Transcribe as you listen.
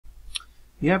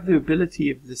You have the ability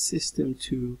of the system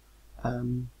to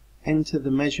enter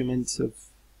the measurements of,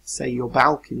 say, your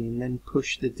balcony, and then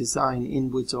push the design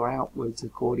inwards or outwards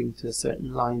according to a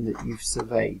certain line that you've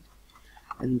surveyed.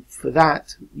 And for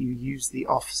that, you use the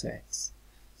offsets.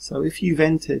 So if you've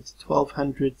entered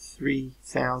 1200,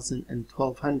 3000 and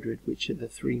 1200, which are the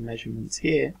three measurements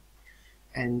here,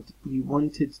 and you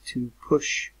wanted to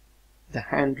push the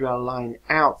handrail line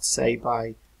out, say,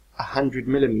 by 100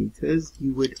 millimeters,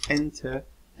 you would enter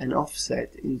an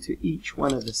offset into each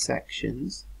one of the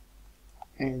sections,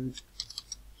 and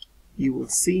you will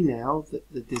see now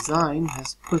that the design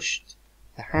has pushed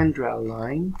the handrail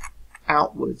line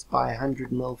outwards by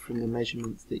 100 mil from the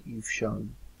measurements that you've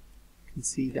shown. You can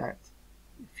see that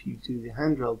if you do the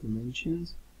handrail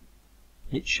dimensions,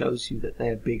 it shows you that they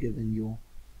are bigger than your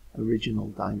original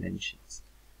dimensions.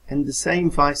 And the same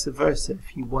vice versa.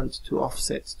 If you want to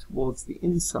offset towards the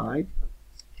inside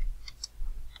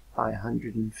by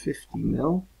 150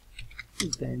 mil,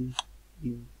 then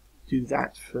you do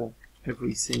that for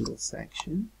every single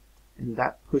section, and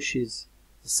that pushes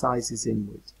the sizes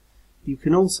inwards. You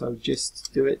can also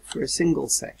just do it for a single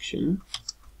section,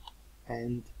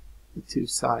 and the two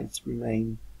sides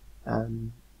remain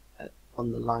on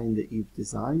the line that you've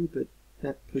designed, but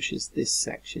that pushes this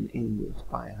section inwards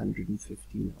by 150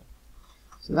 mil.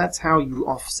 So that's how you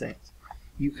offset.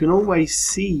 You can always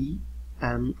see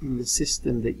in the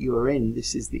system that you are in,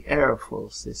 this is the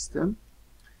aerofoil system,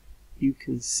 you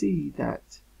can see that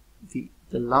the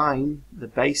line, the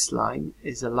baseline,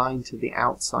 is aligned to the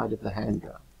outside of the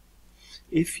handrail.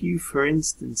 If you, for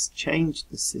instance, change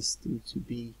the system to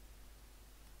be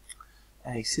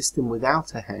a system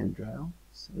without a handrail,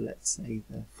 so let's say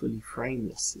the fully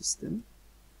frameless system,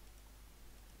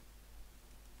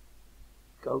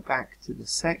 go back to the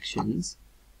sections,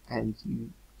 and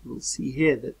you will see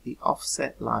here that the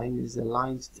offset line is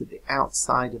aligned to the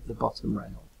outside of the bottom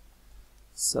rail.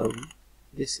 So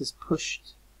this has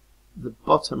pushed the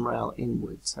bottom rail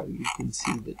inward, so you can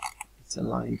see that it's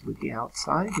aligned with the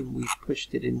outside, and we've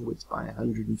pushed it inwards by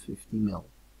 150 mil.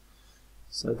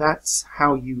 So that's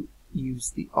how you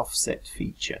use the offset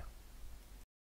feature.